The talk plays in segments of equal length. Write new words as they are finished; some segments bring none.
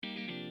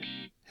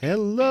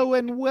Hello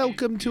and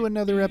welcome to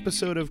another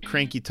episode of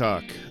Cranky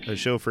Talk, a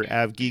show for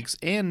av geeks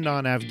and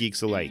non-av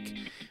geeks alike.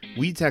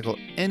 We tackle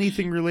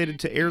anything related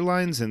to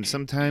airlines and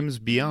sometimes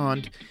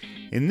beyond.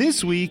 And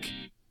this week,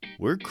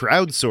 we're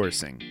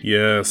crowdsourcing.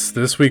 Yes,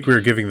 this week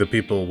we're giving the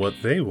people what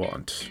they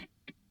want.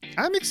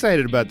 I'm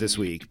excited about this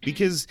week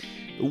because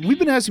we've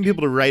been asking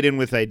people to write in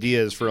with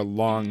ideas for a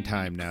long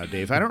time now,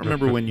 Dave. I don't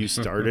remember when you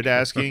started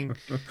asking,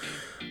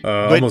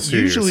 but almost 2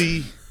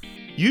 years.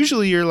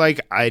 Usually you're like,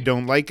 I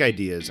don't like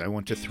ideas. I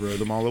want to throw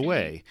them all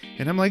away.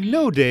 And I'm like,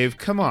 no, Dave,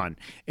 come on.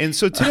 And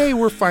so today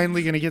we're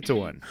finally going to get to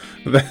one.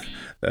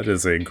 That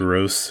is a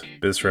gross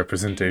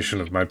misrepresentation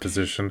of my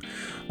position.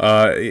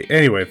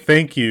 Anyway,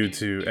 thank you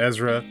to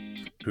Ezra,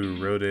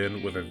 who wrote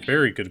in with a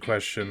very good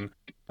question,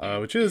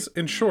 which is,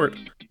 in short,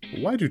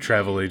 why do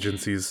travel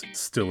agencies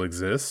still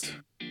exist?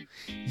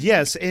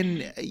 Yes,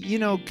 and,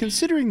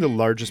 considering the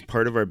largest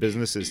part of our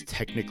business is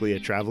technically a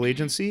travel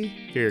agency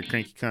here at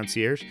Cranky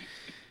Concierge,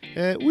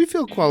 we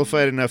feel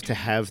qualified enough to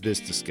have this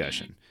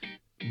discussion.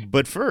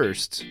 But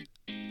first,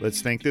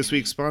 let's thank this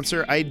week's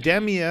sponsor,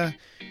 IDEMIA.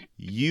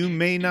 You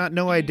may not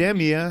know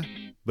IDEMIA,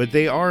 but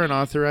they are an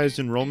authorized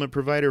enrollment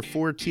provider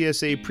for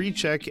TSA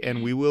PreCheck,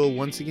 and we will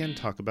once again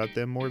talk about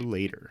them more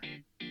later.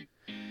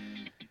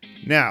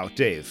 Now,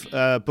 Dave,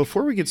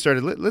 before we get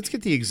started, let's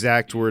get the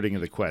exact wording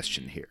of the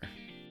question here.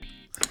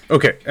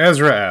 Okay,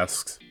 Ezra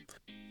asks,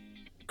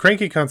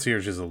 Cranky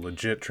Concierge is a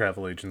legit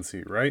travel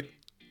agency, right?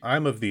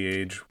 I'm of the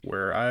age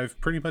where I've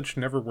pretty much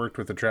never worked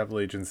with a travel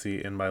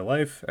agency in my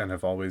life and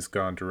have always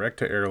gone direct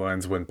to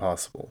airlines when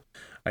possible.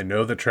 I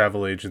know that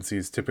travel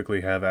agencies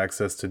typically have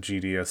access to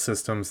GDS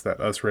systems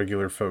that us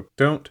regular folk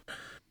don't,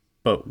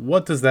 but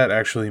what does that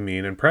actually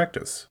mean in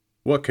practice?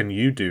 What can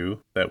you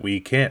do that we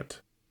can't?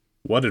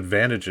 What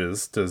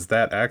advantages does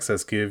that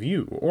access give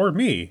you, or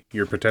me,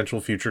 your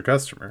potential future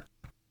customer?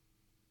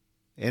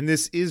 And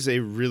this is a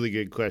really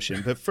good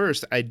question. But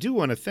first, I do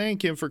want to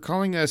thank him for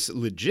calling us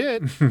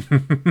legit.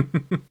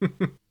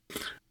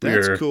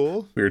 That's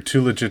cool. We are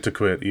too legit to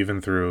quit, even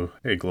through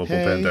a global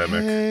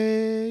pandemic.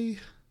 Hey.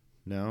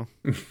 No,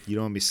 you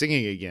don't want me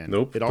singing again.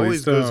 Nope. It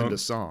always goes into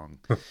song.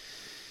 All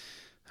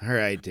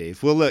right,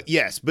 Dave. Well, look,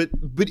 yes, but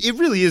it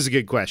really is a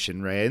good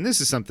question, right? And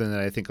this is something that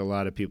I think a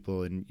lot of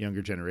people in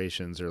younger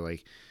generations are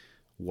like,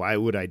 why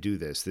would I do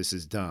this? This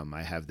is dumb.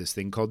 I have this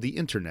thing called the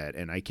internet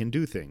and I can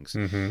do things.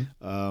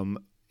 Mm-hmm.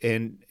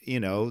 And,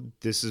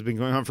 this has been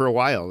going on for a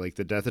while. Like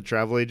the death of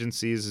travel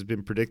agencies has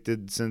been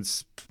predicted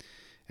since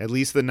at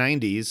least the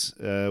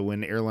 90s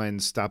when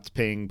airlines stopped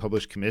paying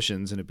published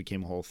commissions and it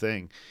became a whole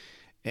thing.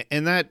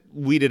 And that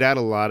weeded out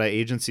a lot of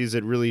agencies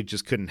that really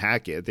just couldn't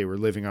hack it. They were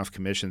living off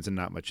commissions and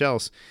not much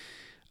else.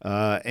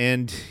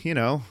 And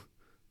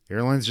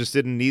airlines just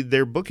didn't need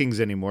their bookings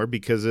anymore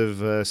because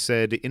of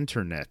said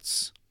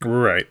internets.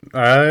 Right.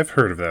 I've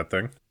heard of that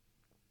thing.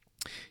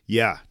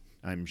 Yeah,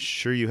 I'm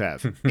sure you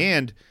have.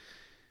 And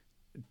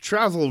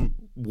travel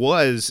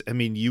was,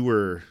 you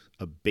were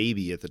a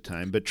baby at the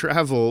time, but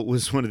travel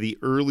was one of the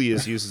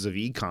earliest uses of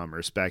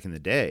e-commerce back in the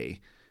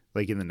day,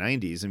 like in the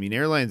 90s.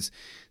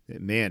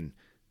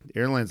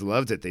 Airlines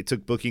loved it. They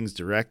took bookings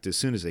direct as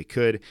soon as they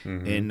could.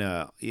 Mm-hmm.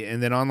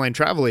 And then online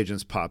travel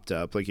agents popped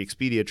up, like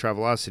Expedia,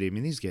 Travelocity.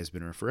 These guys have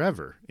been around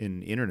forever,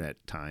 in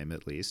internet time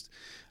at least.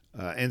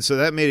 And so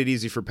that made it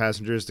easy for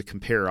passengers to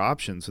compare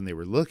options when they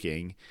were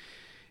looking.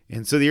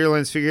 And so the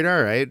airlines figured,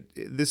 all right,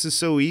 this is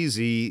so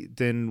easy,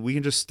 then we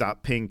can just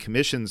stop paying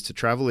commissions to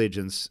travel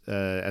agents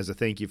as a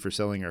thank you for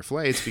selling our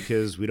flights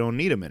because we don't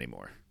need them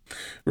anymore.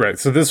 Right.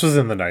 So this was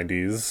in the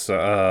 90s.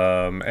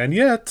 And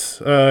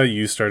yet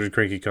you started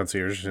Cranky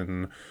Concierge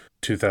in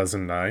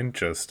 2009,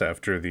 just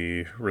after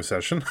the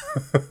recession.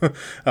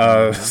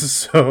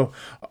 So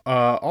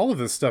all of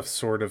this stuff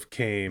sort of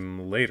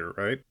came later,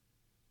 right?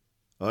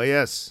 Oh,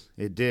 yes,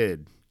 it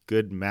did.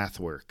 Good math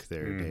work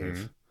there,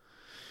 Dave.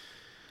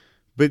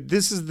 But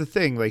this is the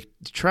thing, like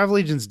travel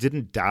agents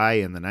didn't die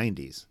in the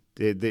 90s.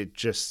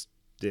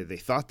 They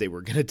thought they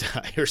were going to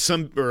die,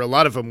 or a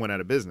lot of them went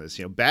out of business.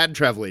 Bad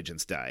travel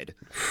agents died.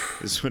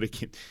 This is what it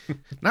came.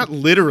 Not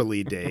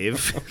literally,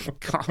 Dave.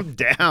 Calm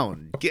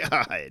down.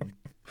 God.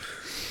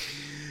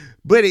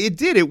 But it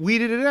did. It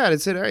weeded it out.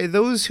 It said, all right,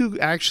 those who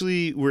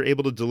actually were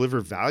able to deliver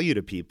value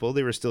to people,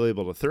 they were still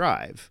able to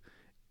thrive.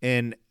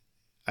 And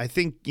I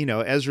think,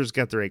 Ezra's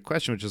got the right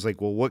question, which is like,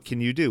 well, what can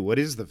you do? What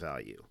is the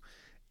value?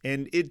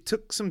 And it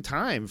took some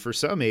time for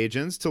some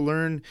agents to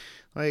learn,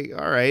 like,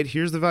 all right,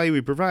 here's the value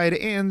we provide.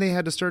 And they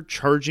had to start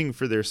charging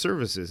for their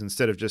services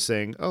instead of just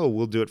saying, oh,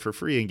 we'll do it for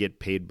free and get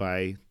paid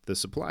by the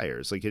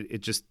suppliers. Like it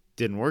just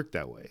didn't work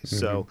that way. Mm-hmm.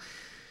 So,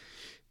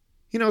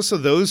 so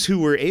those who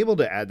were able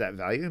to add that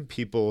value and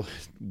people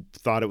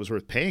thought it was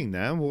worth paying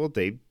them, well,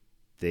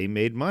 they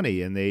made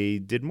money and they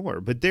did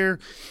more. But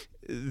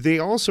they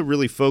also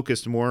really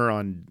focused more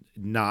on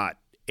not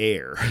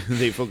air.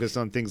 They focused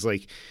on things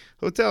like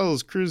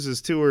hotels,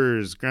 cruises,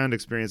 tours, ground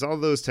experience, all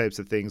those types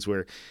of things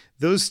where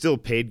those still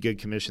paid good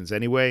commissions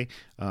anyway,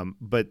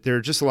 but there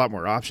are just a lot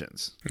more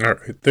options. All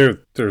right,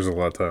 there's a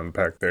lot to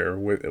unpack there.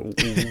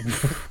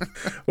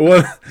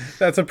 Well,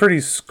 that's a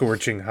pretty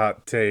scorching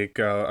hot take.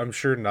 I'm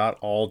sure not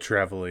all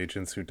travel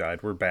agents who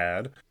died were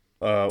bad.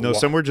 No,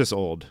 some were just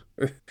old.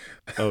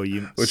 Oh,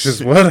 which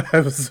is what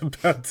I was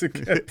about to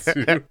get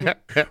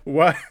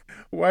to.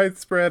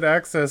 Widespread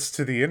access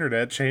to the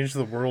internet changed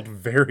the world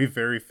very,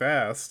 very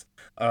fast.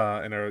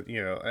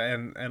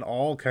 And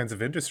all kinds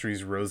of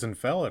industries rose and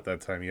fell at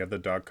that time. You had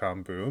the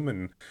 .com boom,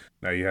 and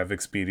now you have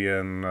Expedia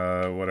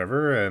and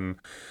whatever. And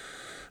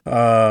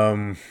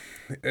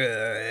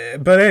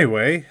but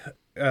anyway,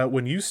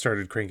 when you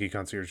started Cranky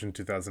Concierge in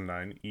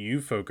 2009, you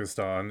focused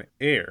on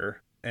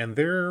air. And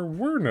there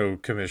were no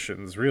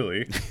commissions,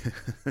 really.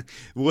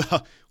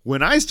 Well,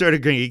 when I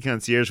started Cranky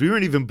Concierge, we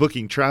weren't even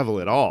booking travel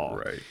at all.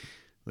 Right.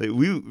 I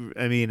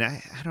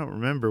don't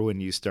remember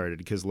when you started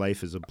because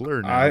life is a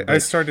blur now. I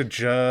started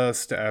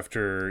just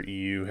after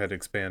you had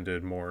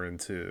expanded more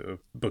into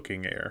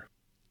booking air.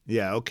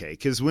 Yeah, okay.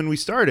 Because when we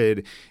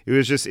started, it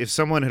was just if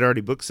someone had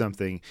already booked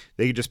something,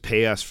 they could just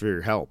pay us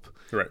for help.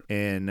 Right.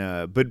 And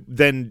but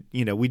then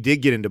we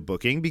did get into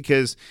booking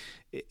because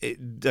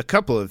a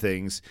couple of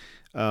things.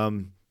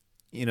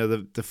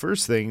 The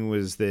first thing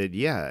was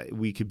that,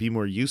 we could be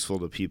more useful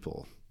to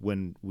people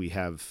when we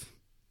have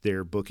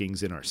their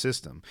bookings in our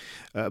system.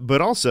 But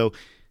also,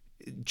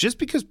 just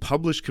because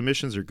published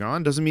commissions are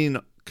gone doesn't mean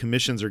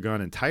commissions are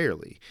gone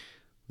entirely.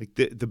 Like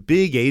the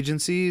big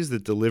agencies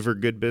that deliver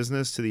good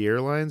business to the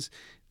airlines,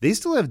 they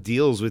still have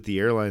deals with the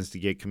airlines to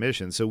get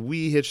commissions. So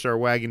we hitched our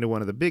wagon to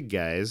one of the big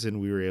guys, and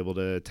we were able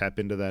to tap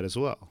into that as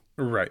well.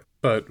 Right.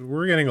 But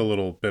we're getting a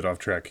little bit off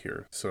track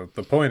here. So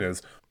the point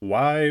is,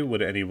 why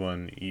would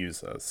anyone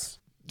use us?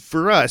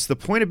 For us, the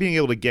point of being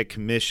able to get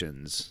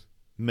commissions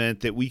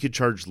meant that we could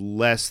charge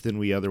less than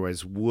we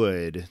otherwise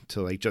would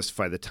to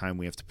justify the time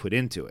we have to put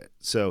into it.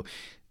 So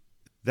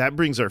that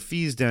brings our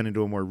fees down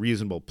into a more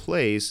reasonable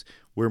place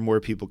where more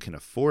people can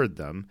afford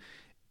them.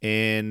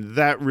 And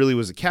that really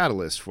was a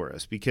catalyst for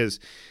us because,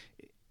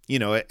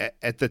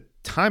 at the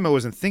time I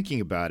wasn't thinking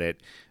about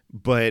it,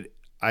 but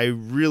I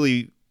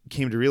really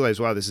came to realize,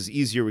 wow, this is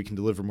easier. We can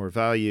deliver more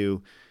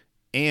value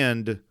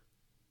and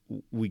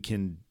we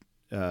can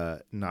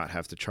not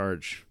have to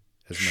charge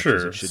as much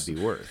as it should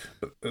be worth.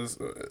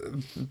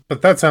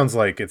 But that sounds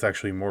like it's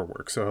actually more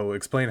work. So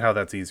explain how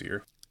that's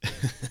easier.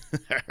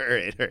 All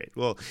right.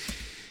 Well,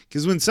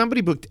 because when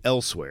somebody booked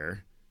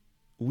elsewhere,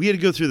 we had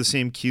to go through the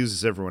same queues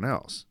as everyone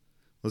else.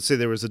 Let's say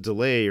there was a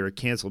delay or a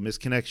cancel,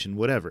 misconnection,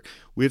 whatever.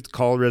 We have to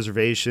call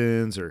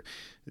reservations or,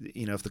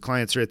 if the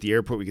clients are at the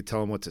airport, we could tell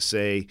them what to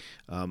say.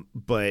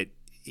 But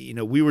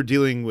we were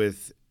dealing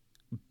with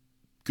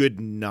good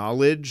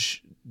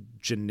knowledge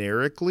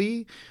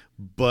generically,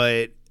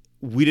 but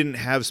we didn't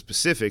have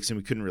specifics and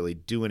we couldn't really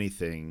do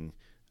anything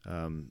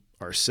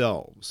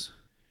ourselves.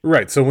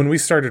 Right. So when we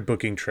started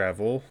booking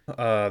travel,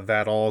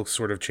 that all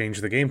sort of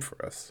changed the game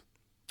for us.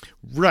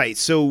 Right.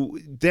 So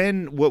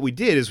then what we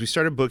did is we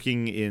started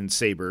booking in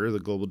Sabre, the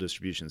global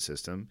distribution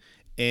system.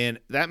 And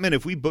that meant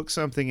if we booked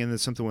something and then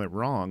something went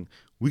wrong,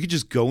 we could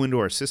just go into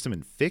our system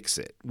and fix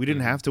it. We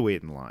didn't have to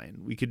wait in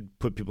line. We could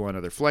put people on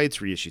other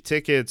flights, reissue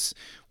tickets,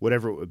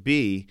 whatever it would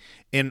be.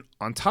 And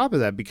on top of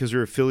that, because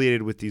we're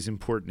affiliated with these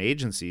important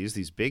agencies,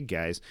 these big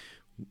guys,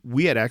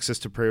 we had access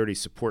to priority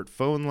support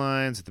phone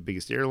lines at the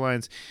biggest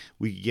airlines.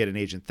 We could get an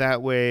agent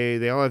that way.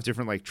 They all have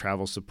different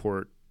travel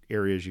support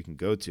areas you can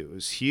go to. It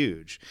was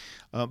huge.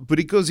 But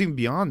it goes even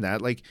beyond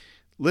that.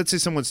 Let's say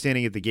someone's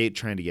standing at the gate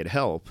trying to get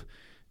help.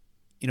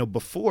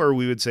 Before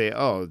we would say,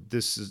 oh,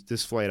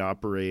 this flight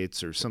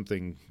operates or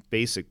something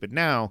basic. But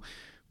now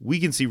we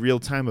can see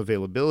real-time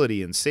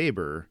availability in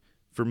Sabre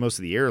for most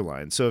of the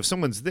airlines. So if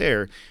someone's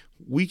there,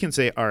 we can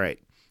say, all right,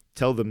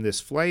 tell them this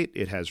flight,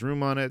 it has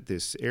room on it,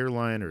 this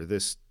airline or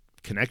this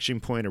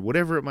connection point or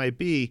whatever it might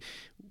be.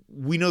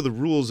 We know the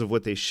rules of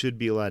what they should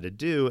be allowed to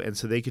do, and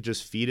so they could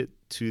just feed it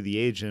to the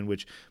agent,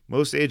 which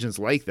most agents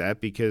like that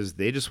because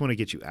they just want to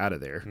get you out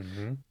of there.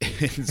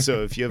 Mm-hmm. And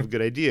so if you have a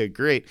good idea,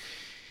 great.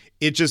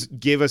 It just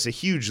gave us a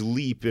huge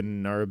leap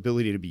in our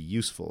ability to be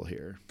useful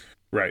here.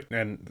 Right.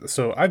 And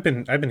so I've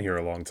been here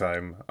a long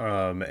time,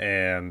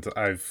 and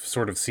I've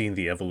sort of seen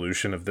the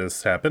evolution of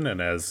this happen.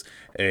 And as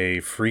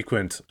a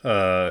frequent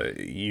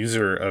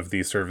user of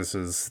these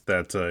services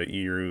that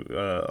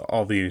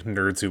all the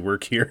nerds who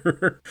work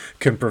here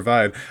can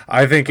provide,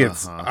 I think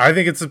it's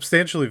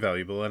substantially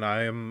valuable. And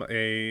I am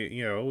a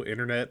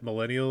internet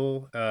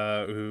millennial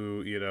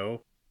who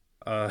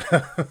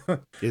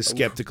is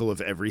skeptical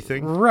of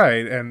everything.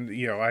 Right. And,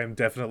 I am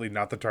definitely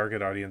not the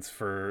target audience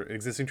for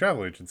existing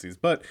travel agencies,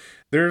 but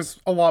there's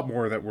a lot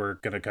more that we're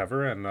going to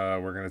cover, and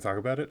we're going to talk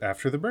about it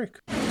after the break.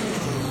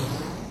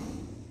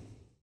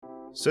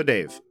 So,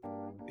 Dave,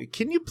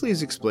 can you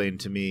please explain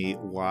to me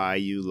why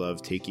you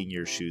love taking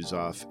your shoes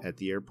off at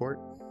the airport?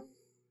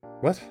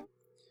 What?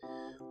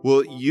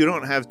 Well, you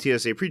don't have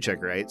TSA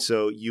PreCheck, right?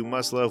 So you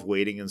must love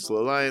waiting in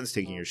slow lines,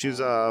 taking your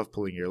shoes off,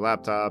 pulling your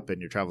laptop and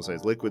your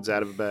travel-sized liquids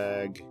out of a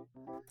bag.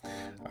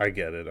 I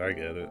get it.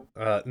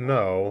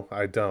 No,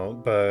 I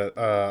don't. But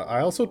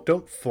I also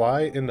don't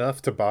fly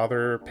enough to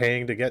bother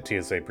paying to get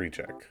TSA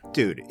PreCheck.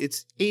 Dude,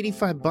 it's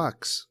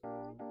 $85.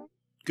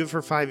 Good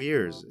for 5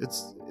 years.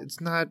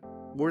 It's not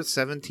worth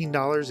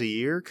 $17 a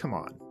year? Come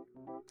on.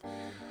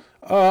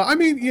 I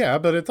mean, yeah,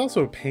 but it's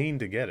also a pain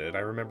to get it. I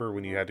remember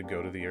when you had to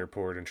go to the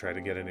airport and try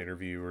to get an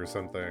interview or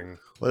something.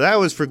 Well, that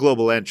was for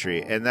global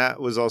entry, and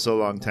that was also a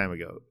long time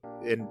ago.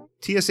 And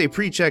TSA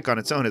PreCheck on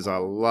its own is a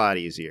lot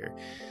easier.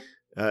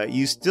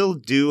 You still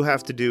do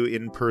have to do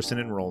in-person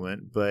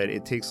enrollment, but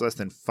it takes less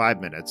than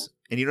 5 minutes,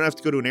 and you don't have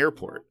to go to an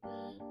airport.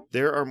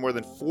 There are more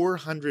than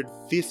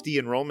 450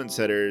 enrollment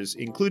centers,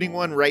 including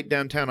one right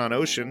downtown on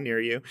Ocean near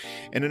you,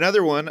 and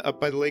another one up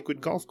by the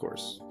Lakewood Golf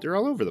Course. They're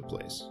all over the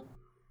place.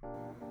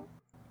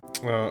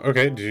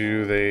 Okay,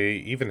 do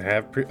they even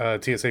have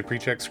TSA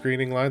PreCheck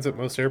screening lines at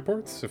most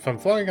airports? If I'm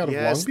flying out of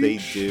Long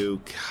Beach? Yes, they do.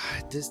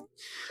 God,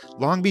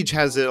 Long Beach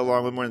has it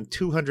along with more than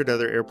 200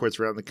 other airports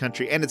around the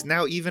country, and it's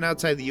now even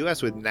outside the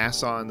U.S. with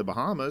Nassau and the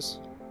Bahamas.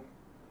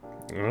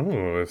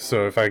 Oh,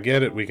 so if I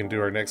get it, we can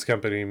do our next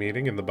company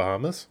meeting in the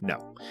Bahamas?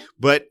 No.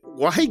 But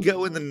why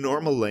go in the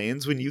normal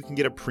lanes when you can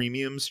get a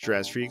premium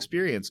stress-free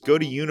experience? Go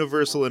to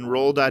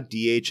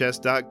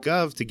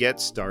universalenroll.dhs.gov to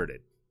get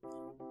started.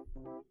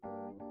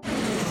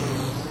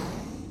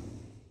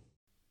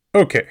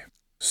 Okay,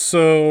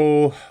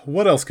 so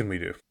what else can we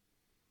do?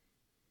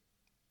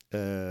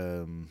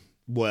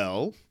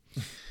 Well,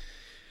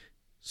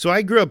 so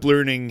I grew up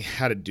learning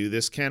how to do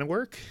this kind of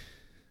work.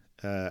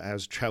 I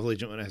was a travel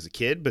agent when I was a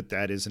kid, but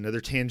that is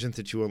another tangent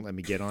that you won't let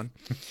me get on.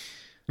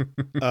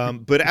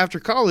 But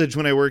after college,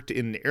 when I worked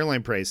in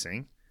airline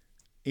pricing,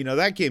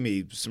 that gave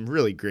me some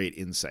really great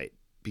insight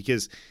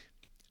because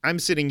I'm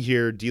sitting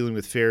here dealing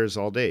with fares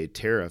all day,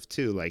 tariff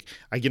too. Like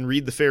I can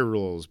read the fare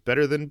rules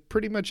better than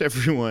pretty much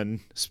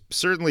everyone,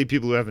 certainly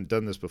people who haven't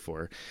done this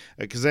before,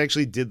 because I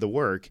actually did the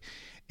work.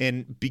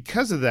 And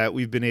because of that,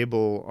 we've been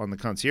able, on the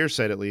concierge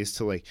side at least,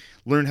 to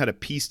learn how to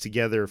piece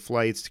together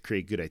flights to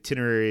create good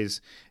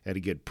itineraries at a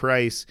good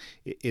price.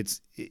 We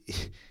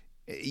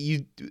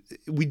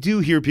do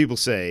hear people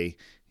say,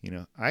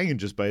 I can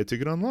just buy a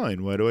ticket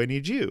online. Why do I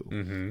need you?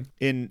 Mm-hmm.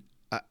 And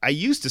I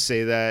used to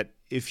say that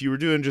if you were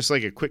doing just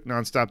like a quick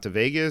nonstop to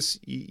Vegas,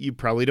 you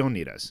probably don't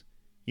need us.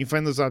 You can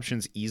find those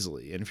options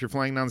easily. And if you're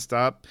flying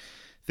nonstop,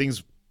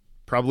 things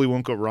probably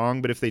won't go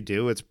wrong. But if they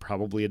do, it's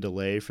probably a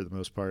delay for the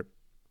most part.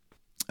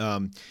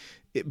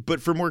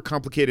 But for more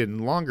complicated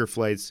and longer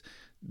flights,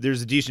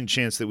 there's a decent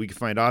chance that we can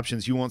find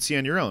options you won't see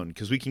on your own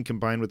because we can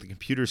combine what the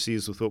computer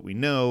sees with what we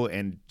know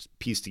and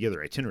piece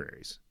together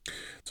itineraries.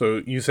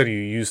 So you said you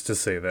used to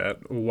say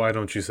that. Why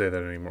don't you say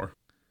that anymore?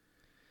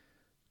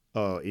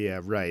 Oh, yeah,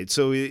 right.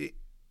 So it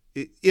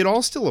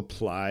all still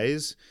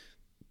applies,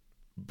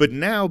 but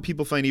now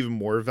people find even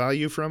more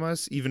value from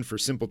us, even for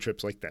simple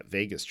trips like that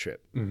Vegas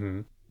trip.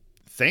 Mm-hmm.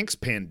 Thanks,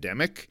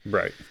 pandemic.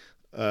 Right.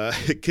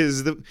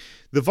 Because the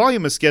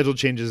volume of schedule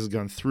changes has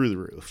gone through the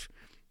roof.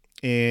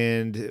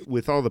 And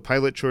with all the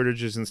pilot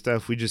shortages and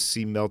stuff, we just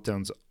see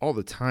meltdowns all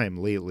the time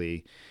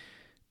lately.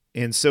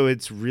 And so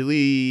it's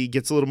really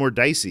gets a little more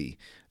dicey.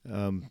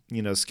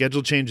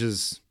 Schedule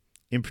changes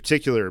in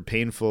particular are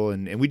painful,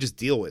 and we just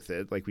deal with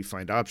it. Like we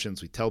find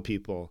options, we tell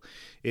people.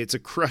 It's a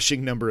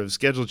crushing number of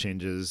schedule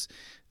changes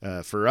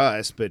for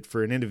us, but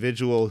for an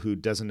individual who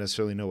doesn't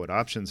necessarily know what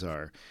options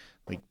are,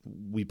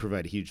 we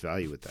provide a huge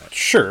value with that.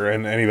 Sure,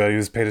 and anybody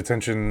who's paid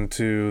attention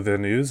to the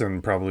news,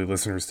 and probably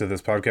listeners to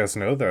this podcast,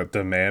 know that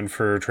demand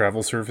for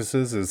travel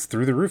services is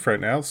through the roof right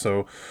now,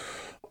 so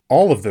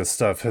all of this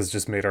stuff has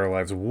just made our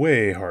lives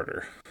way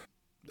harder.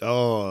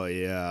 Oh,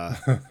 yeah.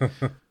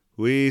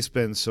 We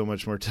spend so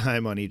much more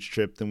time on each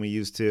trip than we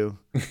used to.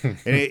 And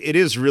it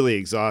is really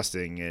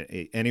exhausting.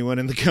 Anyone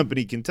in the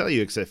company can tell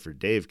you except for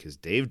Dave, because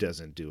Dave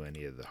doesn't do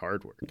any of the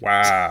hard work.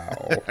 Wow.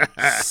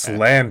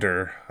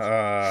 Slander.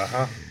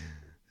 Uh-huh.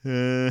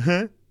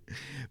 Uh-huh.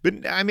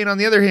 But I mean, on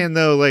the other hand,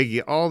 though,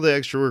 all the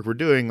extra work we're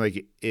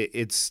doing,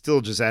 it's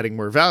still just adding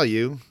more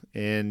value.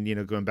 And,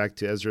 going back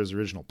to Ezra's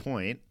original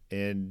point,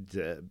 and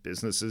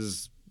business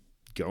is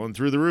going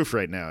through the roof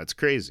right now. It's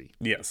crazy.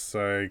 Yes,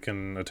 I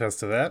can attest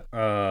to that.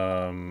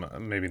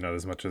 Maybe not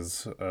as much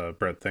as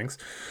Brett thinks.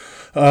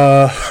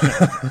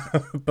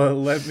 But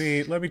let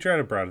me try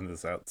to broaden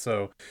this out.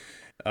 So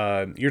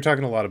you're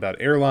talking a lot about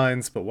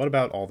airlines, but what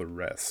about all the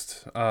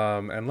rest?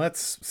 And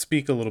let's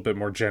speak a little bit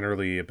more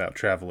generally about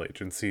travel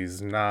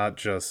agencies, not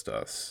just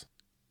us.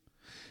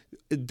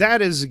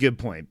 That is a good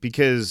point,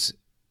 because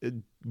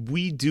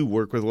we do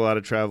work with a lot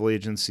of travel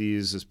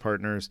agencies as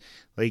partners.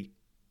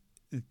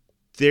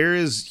 There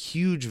is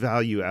huge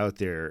value out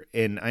there.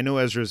 And I know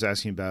Ezra is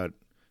asking about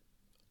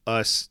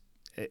us,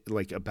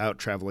 about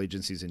travel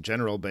agencies in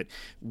general, but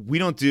we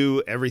don't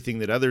do everything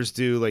that others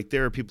do.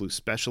 There are people who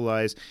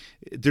specialize.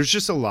 There's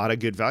just a lot of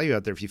good value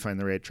out there if you find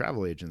the right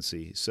travel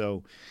agency.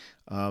 So,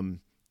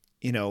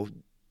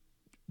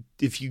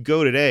 if you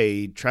go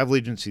today, travel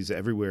agencies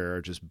everywhere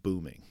are just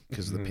booming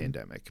because of the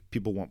pandemic.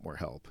 People want more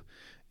help.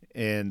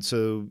 And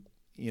so,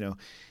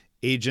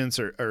 agents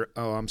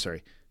I'm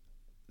sorry.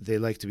 They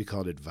like to be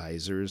called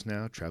advisors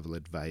now, travel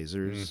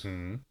advisors,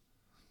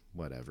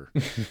 whatever.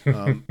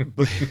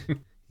 But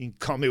you can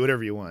call me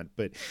whatever you want,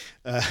 but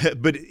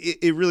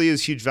it really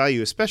is huge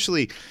value,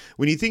 especially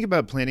when you think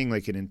about planning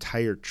like an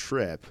entire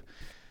trip.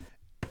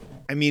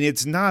 I mean,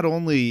 it's not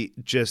only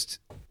just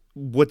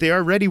what they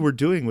already were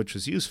doing, which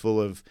was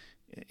useful of,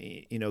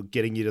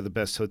 getting you to the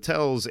best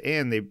hotels,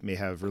 and they may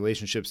have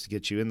relationships to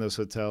get you in those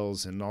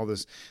hotels and all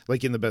this,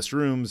 like in the best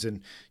rooms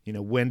and,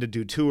 when to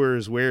do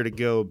tours, where to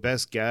go,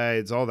 best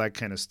guides, all that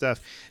kind of stuff.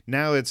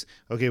 Now it's,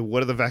 okay,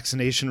 what are the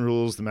vaccination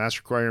rules, the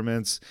mask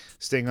requirements,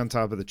 staying on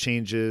top of the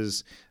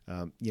changes,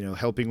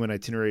 helping when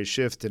itineraries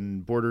shift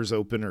and borders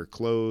open or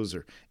close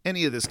or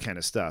any of this kind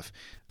of stuff.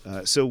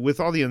 So with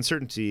all the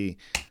uncertainty,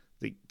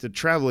 the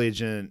travel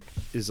agent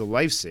is a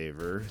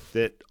lifesaver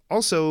that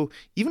also,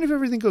 even if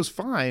everything goes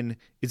fine,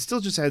 it still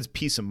just adds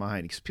peace of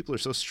mind because people are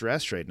so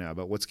stressed right now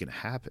about what's going to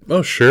happen.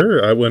 Oh,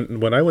 sure.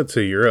 When I went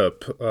to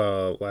Europe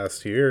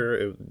last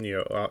year,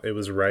 it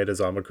was right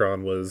as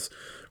Omicron was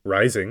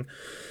rising.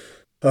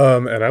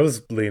 And I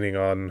was leaning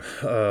on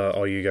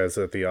all you guys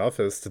at the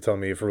office to tell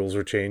me if rules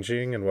were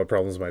changing and what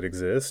problems might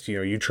exist.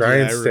 You try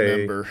and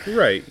stay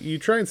right. You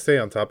try and stay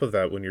on top of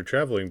that when you're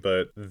traveling,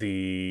 but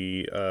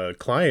the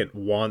client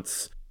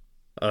wants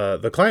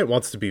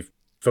to be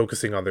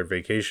focusing on their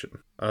vacation.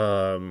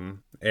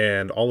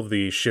 And all of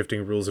the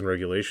shifting rules and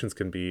regulations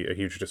can be a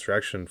huge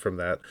distraction from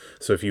that.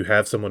 So if you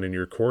have someone in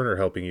your corner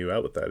helping you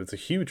out with that, it's a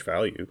huge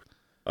value.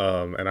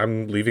 And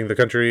I'm leaving the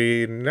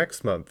country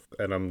next month,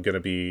 and I'm going to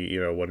be,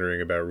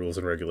 wondering about rules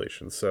and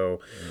regulations.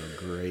 So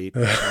great.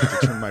 I have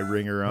to turn my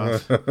ringer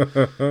off.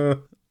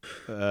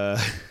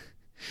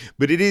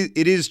 But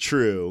it is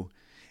true.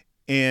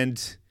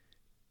 And,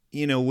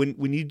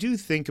 when you do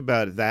think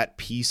about that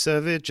piece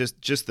of it,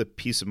 just the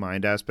peace of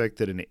mind aspect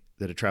that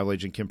a travel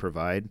agent can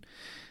provide,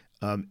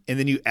 and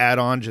then you add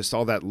on just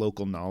all that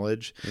local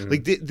knowledge.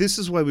 Like this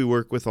is why we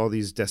work with all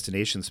these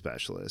destination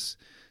specialists.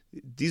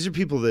 These are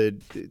people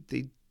that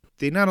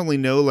they not only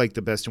know like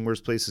the best and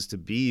worst places to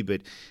be,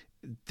 but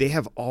they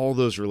have all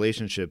those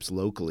relationships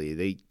locally.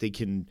 They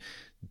can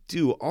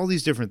do all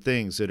these different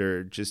things that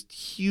are just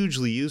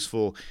hugely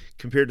useful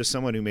compared to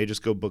someone who may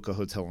just go book a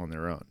hotel on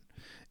their own.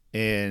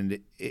 And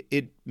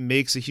it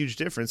makes a huge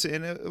difference.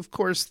 And of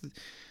course,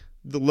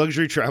 the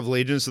luxury travel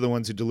agents are the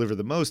ones who deliver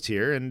the most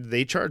here, and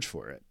they charge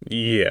for it.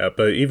 Yeah,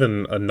 but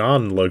even a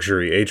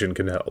non-luxury agent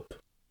can help.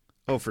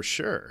 Oh, for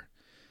sure.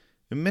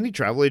 And many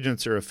travel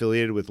agents are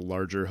affiliated with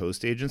larger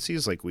host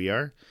agencies like we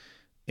are.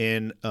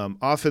 And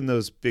often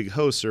those big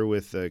hosts are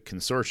with a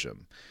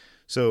consortium.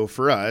 So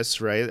for us,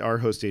 right, our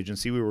host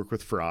agency, we work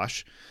with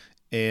Frosh.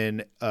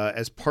 And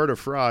as part of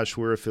Frosh,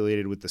 we're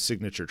affiliated with the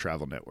Signature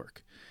Travel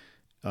Network.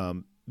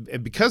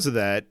 And because of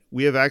that,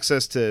 we have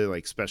access to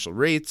like special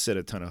rates at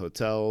a ton of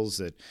hotels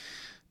that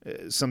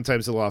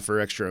sometimes they'll offer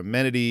extra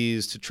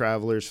amenities to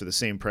travelers for the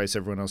same price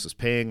everyone else is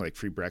paying, like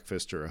free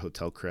breakfast or a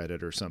hotel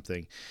credit or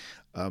something.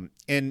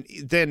 And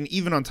then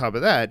even on top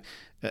of that,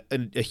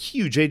 a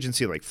huge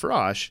agency like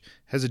Frosh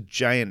has a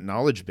giant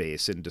knowledge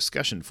base and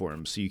discussion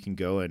forums. So you can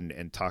go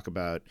and talk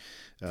about,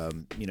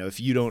 if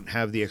you don't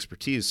have the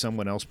expertise,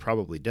 someone else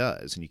probably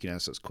does, and you can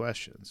ask those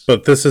questions.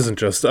 But this isn't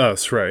just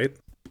us, right?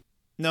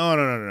 No.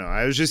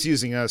 I was just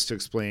using us to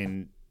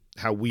explain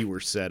how we were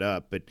set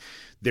up, but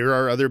there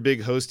are other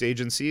big host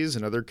agencies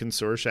and other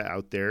consortia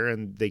out there,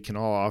 and they can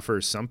all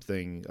offer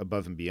something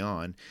above and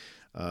beyond.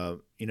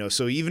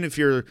 So even if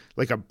you're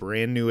like a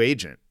brand new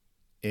agent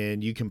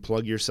and you can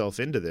plug yourself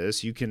into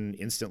this, you can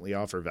instantly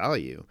offer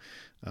value.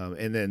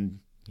 And then,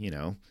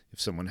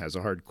 if someone has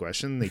a hard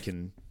question, they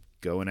can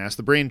go and ask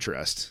the Brain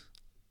Trust.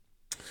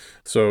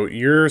 So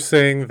you're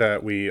saying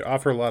that we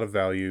offer a lot of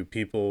value.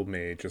 People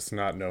may just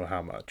not know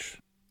how much.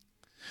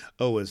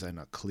 Oh, was I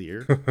not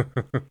clear?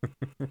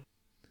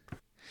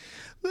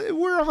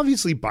 We're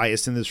obviously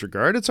biased in this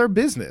regard. It's our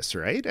business,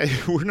 right?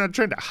 We're not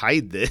trying to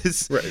hide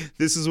this. Right.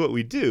 This is what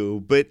we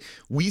do, but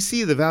we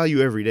see the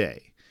value every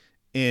day,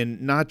 and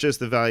not just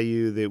the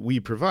value that we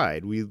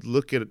provide. We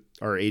look at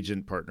our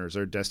agent partners,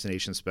 our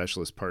destination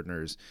specialist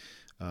partners,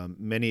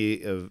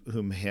 many of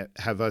whom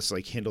have us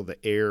like handle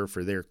the air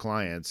for their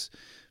clients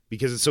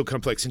because it's so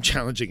complex and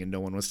challenging and no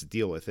one wants to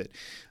deal with it.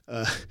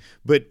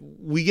 But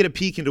we get a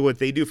peek into what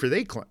they do for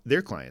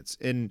their clients.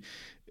 And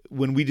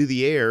when we do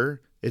the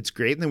air, it's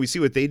great. And then we see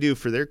what they do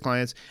for their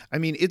clients. I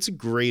mean, it's a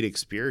great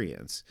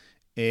experience.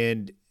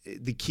 And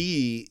the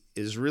key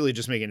is really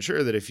just making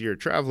sure that if you're a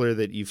traveler,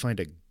 that you find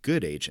a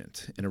good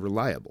agent and a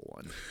reliable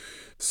one.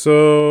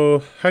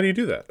 So how do you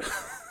do that?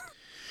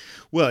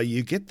 Well,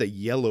 you get the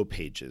Yellow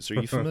Pages. Are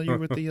you familiar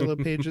with the Yellow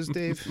Pages,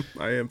 Dave?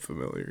 I am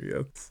familiar,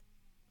 yes.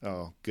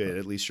 Oh, good.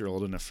 At least you're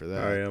old enough for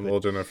that. I am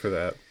old enough for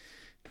that.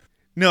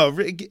 No,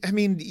 I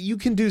mean, you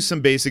can do some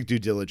basic due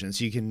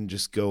diligence. You can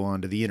just go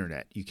onto the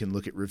internet. You can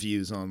look at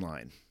reviews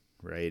online,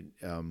 right?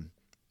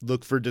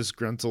 look for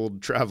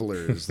disgruntled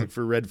travelers, look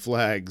for red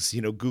flags,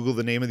 Google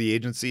the name of the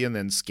agency and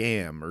then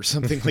scam or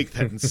something like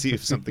that and see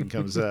if something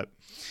comes up.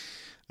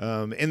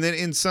 And then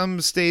in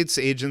some states,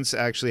 agents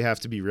actually have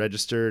to be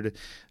registered,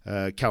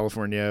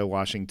 California,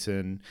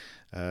 Washington.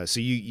 So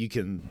you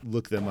can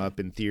look them up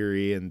in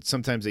theory. And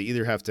sometimes they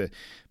either have to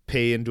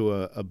pay into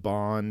a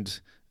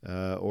bond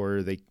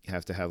or they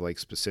have to have like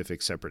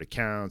specific separate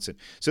accounts. And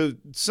so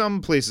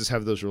some places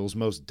have those rules,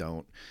 most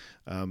don't.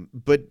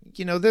 But,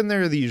 then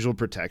there are the usual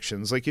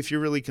protections. Like if you're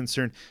really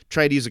concerned,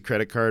 try to use a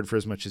credit card for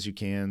as much as you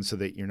can so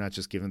that you're not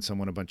just giving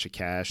someone a bunch of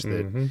cash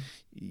that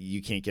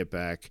you can't get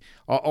back.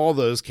 All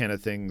those kind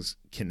of things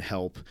can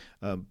help.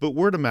 But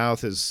word of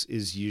mouth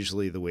is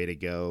usually the way to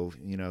go.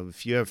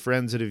 If you have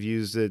friends that have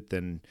used it,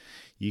 then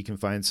you can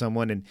find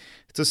someone. And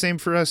it's the same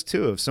for us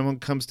too. If someone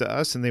comes to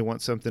us and they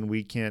want something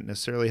we can't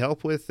necessarily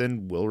help with,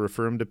 then we'll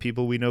refer them to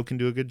people we know can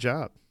do a good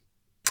job.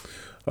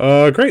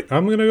 Great.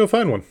 I'm going to go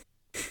find one.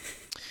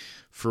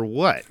 For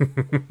what?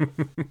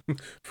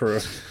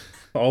 For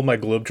all my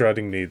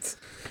globetrotting needs.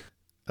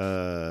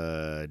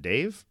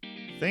 Dave?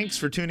 Thanks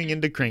for tuning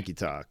into Cranky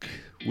Talk.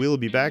 We'll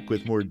be back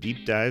with more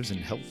deep dives and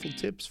helpful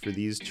tips for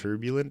these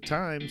turbulent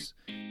times.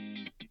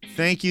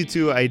 Thank you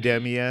to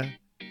IDEMIA.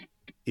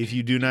 If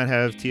you do not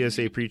have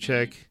TSA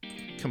PreCheck,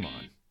 come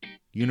on.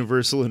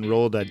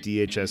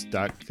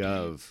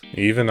 universalenroll.dhs.gov.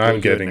 Even I'm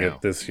getting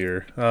it this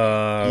year.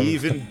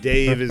 Even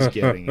Dave is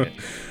getting it.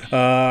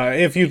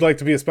 If you'd like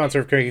to be a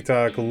sponsor of Cranky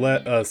Talk,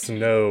 let us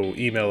know.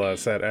 Email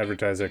us at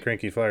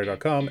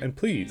advertise@crankyflyer.com. And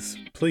please,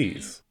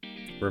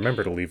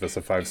 remember to leave us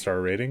a 5-star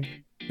rating.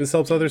 This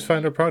helps others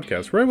find our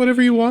podcast. Write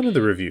whatever you want in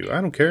the review. I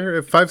don't care.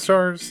 If 5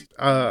 stars,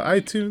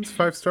 iTunes,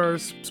 5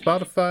 stars,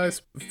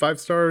 Spotify, 5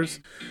 stars,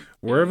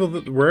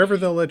 wherever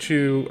they'll let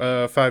you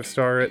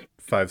 5-star it.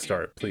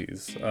 5-star it,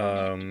 please.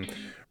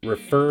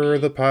 Refer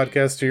the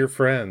podcast to your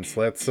friends.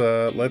 Let's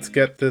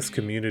get this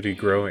community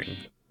growing.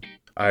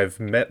 I've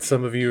met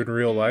some of you in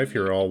real life.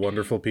 You're all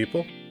wonderful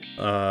people.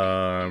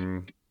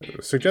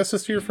 Suggest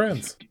us to your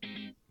friends.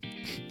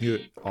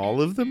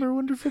 All of them are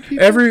wonderful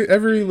people?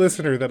 Every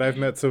listener that I've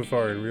met so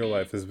far in real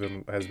life has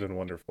been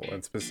wonderful,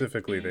 and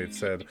specifically they've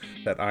said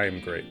that I am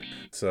great.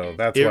 So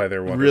that's why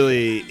they're wonderful.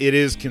 Really, it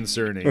is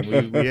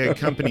concerning. We had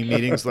company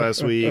meetings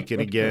last week,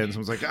 and again,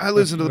 someone's like, I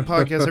listen to the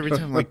podcast every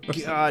time. I'm like,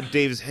 God,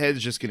 Dave's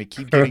head's just going to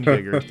keep getting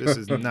bigger. This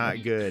is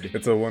not good.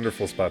 It's a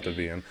wonderful spot to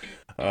be in.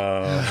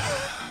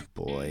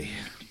 Boy.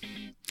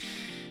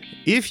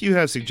 If you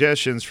have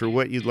suggestions for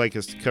what you'd like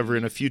us to cover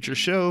in a future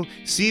show,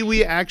 see,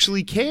 we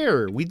actually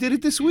care. We did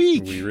it this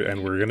week.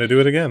 And we're going to do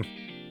it again.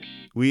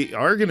 We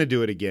are going to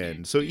do it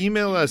again. So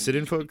email us at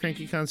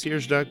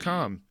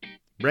info@crankyconcierge.com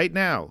right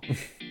now.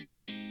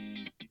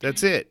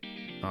 That's it.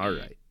 All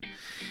right.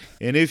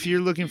 And if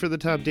you're looking for the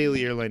top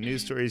daily airline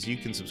news stories, you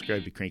can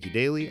subscribe to Cranky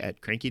Daily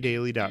at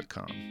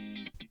crankydaily.com.